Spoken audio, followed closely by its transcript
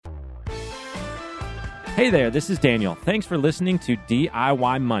Hey there, this is Daniel. Thanks for listening to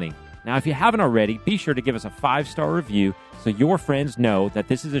DIY Money. Now, if you haven't already, be sure to give us a 5-star review so your friends know that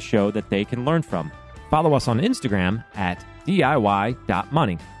this is a show that they can learn from. Follow us on Instagram at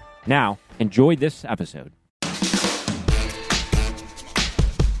DIY.money. Now, enjoy this episode.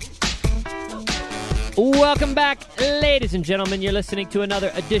 Welcome back, ladies and gentlemen. You're listening to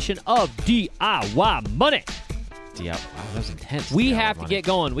another edition of DIY Money. Wow, that was intense. We have to get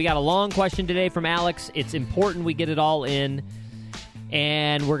going. We got a long question today from Alex. It's important we get it all in,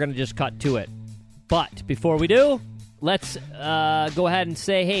 and we're going to just cut to it. But before we do, let's go ahead and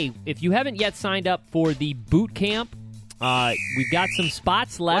say, hey, if you haven't yet signed up for the boot camp, we've got some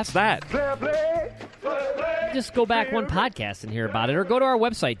spots left. What's that? Just go back one podcast and hear about it, or go to our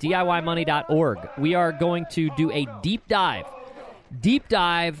website, DIYmoney.org. We are going to do a deep dive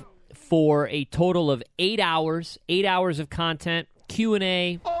for a total of 8 hours of content,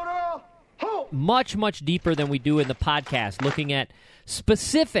 Q&A, much, much deeper than we do in the podcast, looking at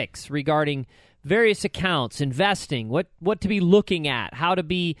specifics regarding various accounts, investing, what to be looking at, how to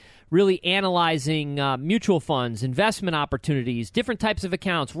be really analyzing mutual funds, investment opportunities, different types of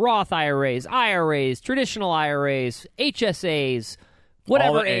accounts, Roth IRAs, traditional IRAs, HSAs,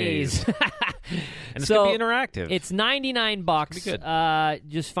 whatever A's. And it's going to be interactive. It's $99. Be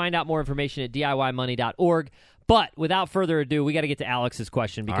good. Just find out more information at DIYmoney.org. But without further ado, we got to get to Alex's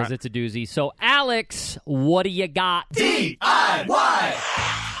question because it's a doozy. So, Alex, what do you got? DIY!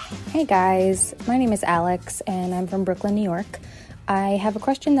 Hey guys, my name is Alex and I'm from Brooklyn, New York. I have a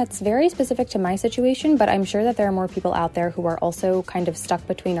question that's very specific to my situation, but I'm sure that there are more people out there who are also kind of stuck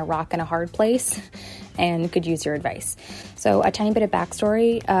between a rock and a hard place and could use your advice. So a tiny bit of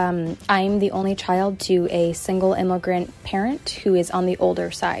backstory. I'm the only child to a single immigrant parent who is on the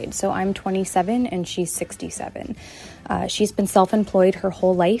older side. So I'm 27 and she's 67. She's been self-employed her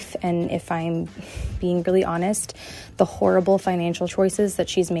whole life, and if I'm being really honest, the horrible financial choices that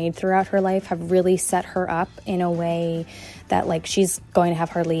she's made throughout her life have really set her up in a way that, like, she's going to have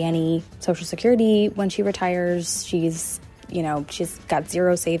hardly any Social Security when she retires. She's got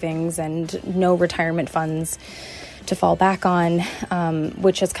zero savings and no retirement funds to fall back on,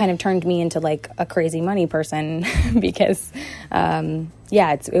 which has kind of turned me into like a crazy money person because,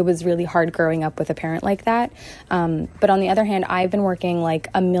 it was really hard growing up with a parent like that. But on the other hand, I've been working like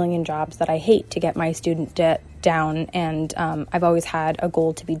a million jobs that I hate to get my student debt down, and I've always had a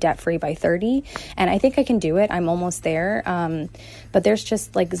goal to be debt-free by 30, and I think I can do it. I'm almost there, but there's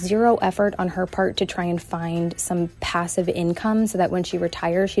just like zero effort on her part to try and find some passive income so that when she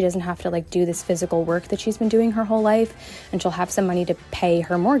retires, she doesn't have to like do this physical work that she's been doing her whole life, and she'll have some money to pay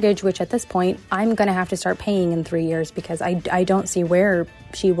her mortgage, which at this point I'm going to have to start paying in 3 years because I don't see where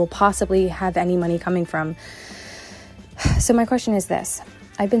she will possibly have any money coming from. So my question is this.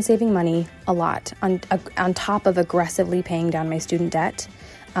 I've been saving money a lot on top of aggressively paying down my student debt.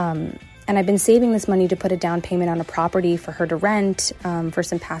 And I've been saving this money to put a down payment on a property for her to rent for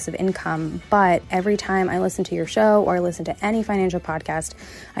some passive income. But every time I listen to your show or I listen to any financial podcast,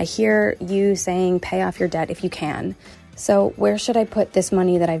 I hear you saying pay off your debt if you can. So where should I put this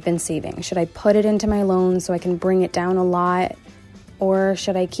money that I've been saving? Should I put it into my loans so I can bring it down a lot? Or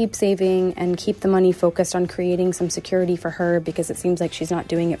should I keep saving and keep the money focused on creating some security for her because it seems like she's not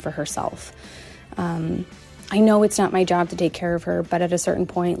doing it for herself? I know it's not my job to take care of her, but at a certain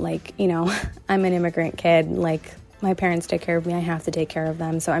point, I'm an immigrant kid. Like, my parents take care of me. I have to take care of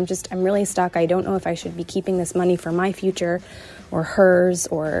them. So I'm really stuck. I don't know if I should be keeping this money for my future or hers,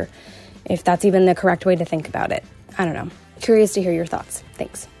 or if that's even the correct way to think about it. I don't know. Curious to hear your thoughts.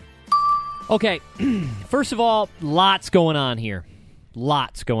 Thanks. Okay, first of all, lots going on here.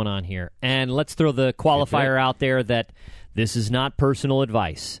 And let's throw the qualifier out there that this is not personal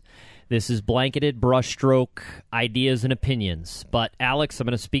advice. This is blanketed brushstroke ideas and opinions. But Alex, I'm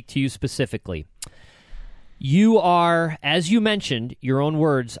going to speak to you specifically. You are, as you mentioned, your own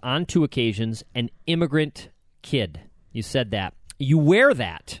words, on 2 occasions, an immigrant kid. You said that. You wear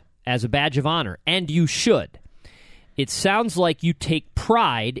that as a badge of honor, and you should. It sounds like you take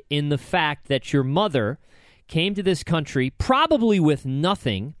pride in the fact that your mother came to this country probably with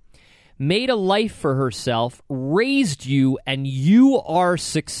nothing, made a life for herself, raised you, and you are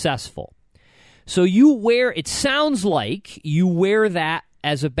successful. So it sounds like you wear that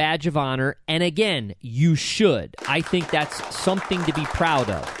as a badge of honor, and again, you should. I think that's something to be proud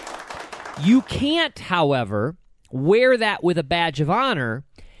of. You can't, however, wear that with a badge of honor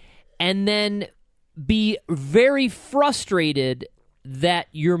and then be very frustrated that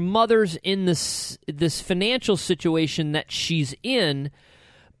your mother's in this financial situation that she's in,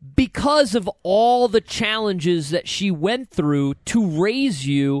 because of all the challenges that she went through to raise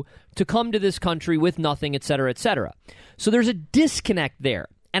you to come to this country with nothing, et cetera, et cetera. So there's a disconnect there.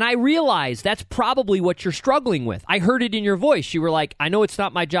 And I realize that's probably what you're struggling with. I heard it in your voice. You were like, I know it's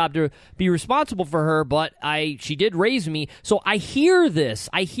not my job to be responsible for her, but she did raise me. So I hear this.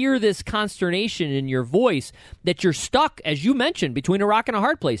 I hear this consternation in your voice that you're stuck, as you mentioned, between a rock and a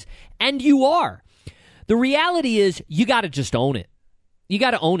hard place. And you are. The reality is you got to just own it. You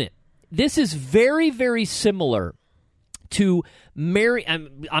got to own it. This is very, very similar to marry.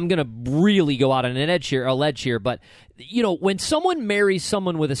 I'm going to really go out on a ledge here, but when someone marries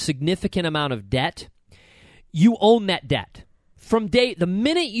someone with a significant amount of debt, you own that debt. The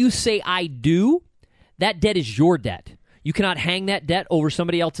minute you say I do, that debt is your debt. You cannot hang that debt over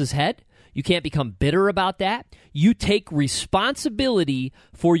somebody else's head. You can't become bitter about that. You take responsibility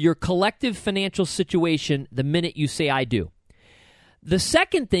for your collective financial situation the minute you say I do. The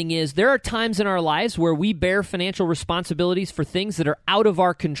second thing is there are times in our lives where we bear financial responsibilities for things that are out of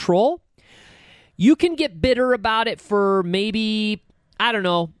our control. You can get bitter about it for maybe,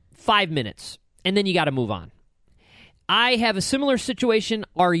 5 minutes, and then you got to move on. I have a similar situation.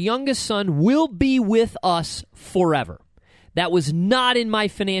 Our youngest son will be with us forever. That was not in my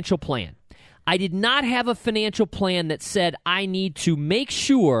financial plan. I did not have a financial plan that said I need to make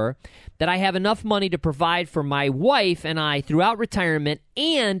sure that I have enough money to provide for my wife and I throughout retirement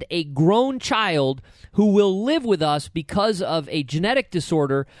and a grown child who will live with us because of a genetic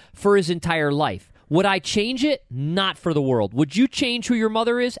disorder for his entire life. Would I change it? Not for the world. Would you change who your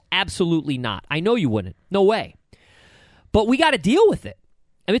mother is? Absolutely not. I know you wouldn't. No way. But we got to deal with it.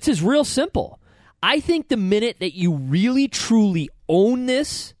 And it's as real simple. I think the minute that you really, truly own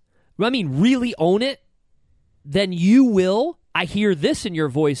this, really own it, then you will, I hear this in your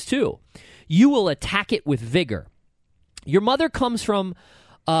voice too, you will attack it with vigor. Your mother comes from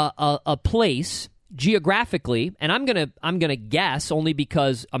a place geographically, and I'm gonna guess only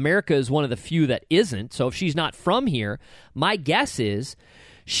because America is one of the few that isn't, so if she's not from here, my guess is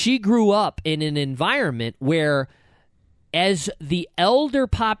she grew up in an environment where as the elder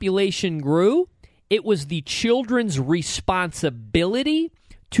population grew, it was the children's responsibility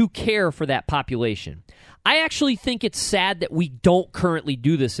to care for that population. I actually think it's sad that we don't currently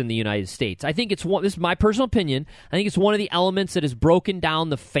do this in the United States. I think this is my personal opinion, I think it's one of the elements that has broken down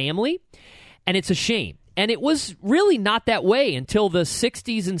the family, and it's a shame. And it was really not that way until the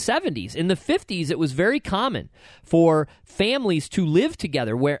 60s and 70s. In the 50s, it was very common for families to live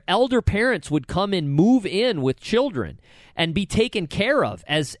together where elder parents would come and move in with children and be taken care of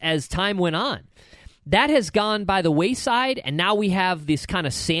as time went on. That has gone by the wayside, and now we have this kind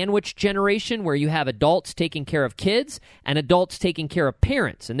of sandwich generation where you have adults taking care of kids and adults taking care of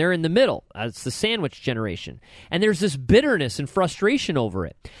parents, and they're in the middle. It's the sandwich generation. And there's this bitterness and frustration over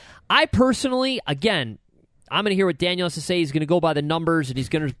it. I personally, again, I'm going to hear what Daniel has to say. He's going to go by the numbers, and he's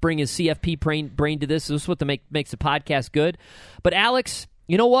going to bring his CFP brain to this. This is what makes the podcast good. But Alex,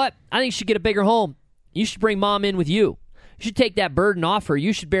 you know what? I think you should get a bigger home. You should bring mom in with you. You should take that burden off her.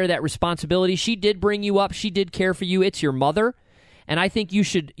 You should bear that responsibility. She did bring you up. She did care for you. It's your mother. And I think you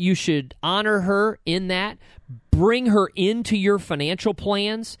should honor her in that. Bring her into your financial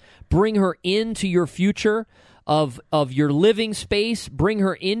plans. Bring her into your future of your living space. Bring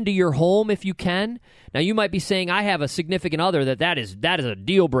her into your home if you can. Now, you might be saying, I have a significant other that is a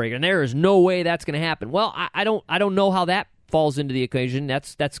deal breaker, and there is no way that's going to happen. Well, I don't know how that falls into the equation.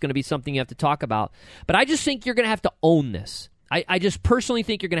 That's going to be something you have to talk about. But I just think you're going to have to own this. I just personally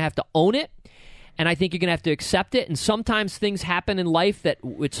think you're going to have to own it, and I think you're going to have to accept it. And sometimes things happen in life that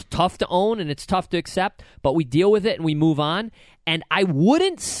it's tough to own and it's tough to accept, but we deal with it and we move on. And I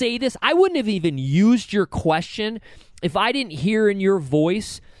wouldn't say this. I wouldn't have even used your question if I didn't hear in your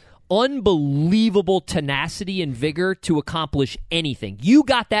voice unbelievable tenacity and vigor to accomplish anything. You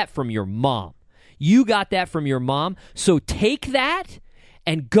got that from your mom. So take that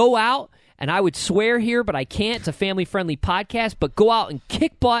and go out, and I would swear here, but I can't. It's a family-friendly podcast, but go out and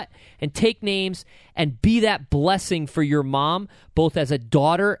kick butt and take names and be that blessing for your mom, both as a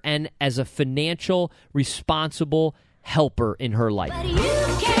daughter and as a financial, responsible helper in her life. But you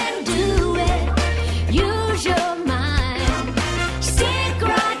can do it. Use your mind. Stick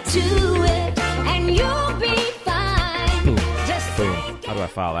right to it, and you'll be fine. Boom. Just Boom. take How do I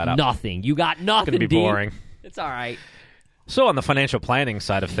follow that up? Nothing. You got nothing, It's going to be Dean. boring. It's all right. So on the financial planning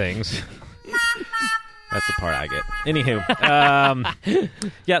side of things, that's the part I get. Anywho,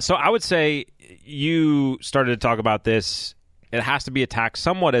 yeah, so I would say you started to talk about this. It has to be attacked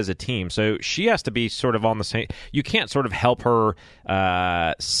somewhat as a team. So she has to be sort of on the same. You can't sort of help her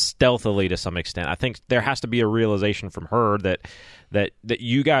stealthily to some extent. I think there has to be a realization from her that that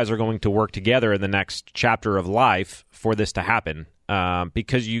you guys are going to work together in the next chapter of life for this to happen.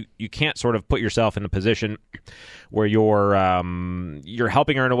 Because you can't sort of put yourself in a position where you're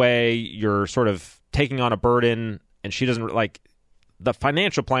helping her in a way, you're sort of taking on a burden, and she doesn't like. The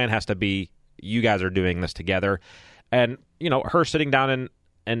financial plan has to be you guys are doing this together, and her sitting down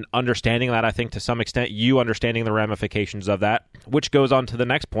and understanding that. I think to some extent you understanding the ramifications of that, which goes on to the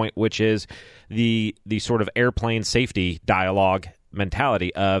next point, which is the sort of airplane safety dialogue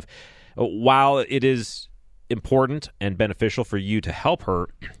mentality of, while it is important and beneficial for you to help her,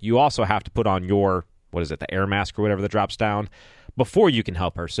 you also have to put on your, the air mask or whatever that drops down before you can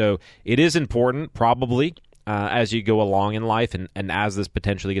help her. So it is important, probably, as you go along in life and as this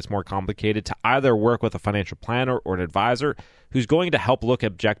potentially gets more complicated, to either work with a financial planner or an advisor who's going to help look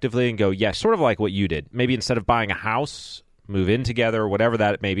objectively and go, yeah, sort of like what you did. Maybe instead of buying a house, move in together, whatever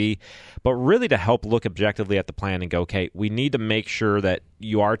that may be, but really to help look objectively at the plan and go, okay, we need to make sure that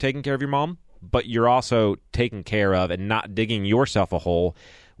you are taking care of your mom, but you're also taken care of and not digging yourself a hole,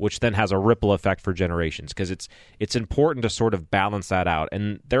 which then has a ripple effect for generations, because it's important to sort of balance that out.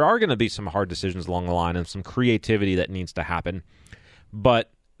 And there are going to be some hard decisions along the line and some creativity that needs to happen.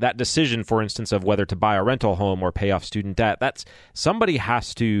 But that decision, for instance, of whether to buy a rental home or pay off student debt, that's somebody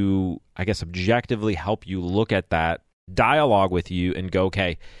has to, I guess, objectively help you look at that, dialogue with you and go,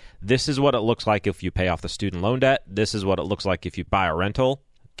 okay, this is what it looks like if you pay off the student loan debt. This is what it looks like if you buy a rental,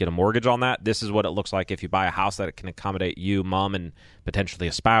 get a mortgage on that. This is what it looks like if you buy a house that can accommodate you, mom, and potentially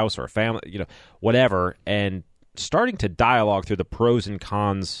a spouse or a family, whatever. And starting to dialogue through the pros and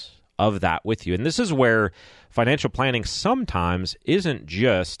cons of that with you. And this is where financial planning sometimes isn't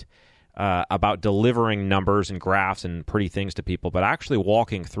just about delivering numbers and graphs and pretty things to people, but actually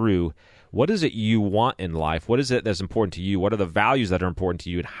walking through what is it you want in life? What is it that's important to you? What are the values that are important to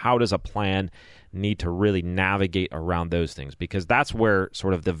you? And how does a plan need to really navigate around those things? Because that's where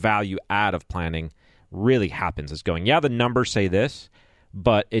sort of the value add of planning really happens, is going, yeah, the numbers say this,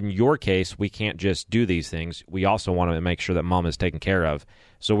 but in your case, we can't just do these things. We also want to make sure that mom is taken care of.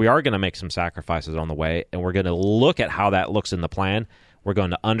 So we are going to make some sacrifices on the way, and we're going to look at how that looks in the plan. We're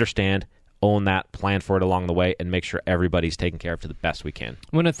going to understand, own that, plan for it along the way, and make sure everybody's taken care of to the best we can.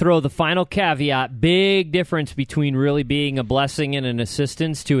 I'm going to throw the final caveat. Big difference between really being a blessing and an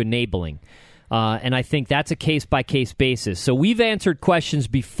assistance to enabling. And I think that's a case-by-case basis. So we've answered questions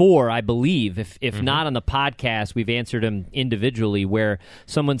before, I believe. If not on the podcast, we've answered them individually, where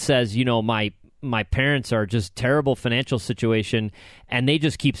someone says, my parents are just terrible financial situation, and they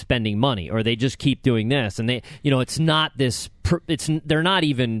just keep spending money, or they just keep doing this, and they, it's not this. They're not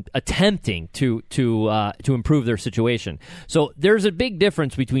even attempting to improve their situation. So there's a big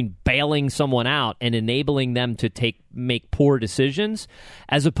difference between bailing someone out and enabling them to make poor decisions,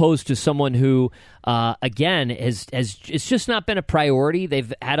 as opposed to someone who, again, has it's just not been a priority.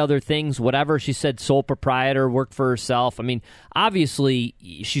 They've had other things, whatever. She said sole proprietor, worked for herself. I mean, obviously,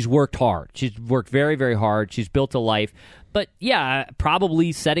 she's worked hard. She's worked very, very hard. She's built a life. But yeah,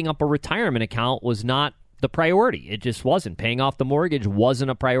 probably setting up a retirement account was not the priority. It just wasn't. Paying off the mortgage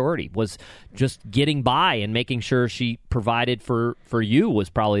wasn't a priority. Was just getting by and making sure she provided for you was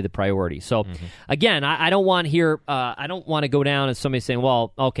probably the priority. So again, I don't want I don't want to go down as somebody saying,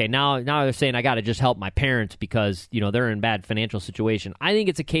 well, okay, now they're saying I got to just help my parents because they're in a bad financial situation. I think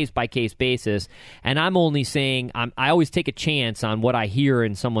it's a case by case basis, and I'm only saying I always take a chance on what I hear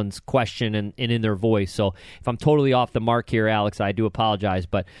in someone's question and in their voice. So if I'm totally off the mark here, Alex, I do apologize.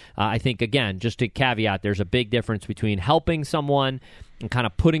 But I think, again, just to caveat, there's a big difference between helping someone and kind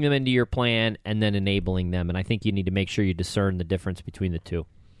of putting them into your plan and then enabling them. And I think you need to make sure you discern the difference between the two.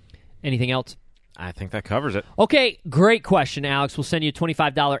 Anything else? I think that covers it. Okay, great question, Alex. We'll send you a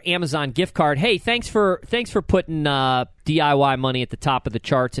 $25 Amazon gift card. Hey, thanks for putting DIY money at the top of the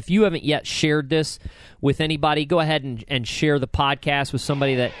charts. If you haven't yet shared this with anybody, go ahead and share the podcast with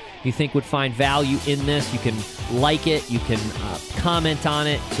somebody that you think would find value in this. You can like it, you can comment on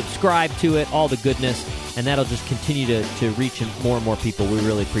it, subscribe to it, all the goodness, and that'll just continue to reach more and more people. We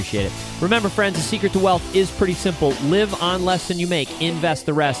really appreciate it. Remember, friends, the secret to wealth is pretty simple. Live on less than you make. Invest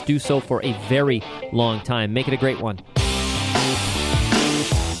the rest. Do so for a very long time. Make it a great one.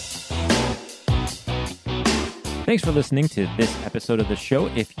 Thanks for listening to this episode of the show.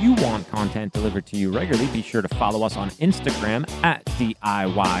 If you want content delivered to you regularly, be sure to follow us on Instagram at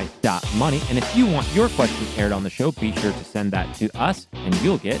DIY.money. And if you want your question aired on the show, be sure to send that to us, and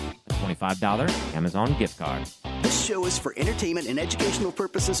you'll get a $25 Amazon gift card. This show is for entertainment and educational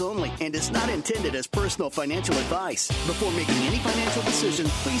purposes only and is not intended as personal financial advice. Before making any financial decision,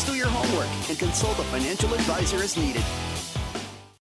 please do your homework and consult a financial advisor as needed.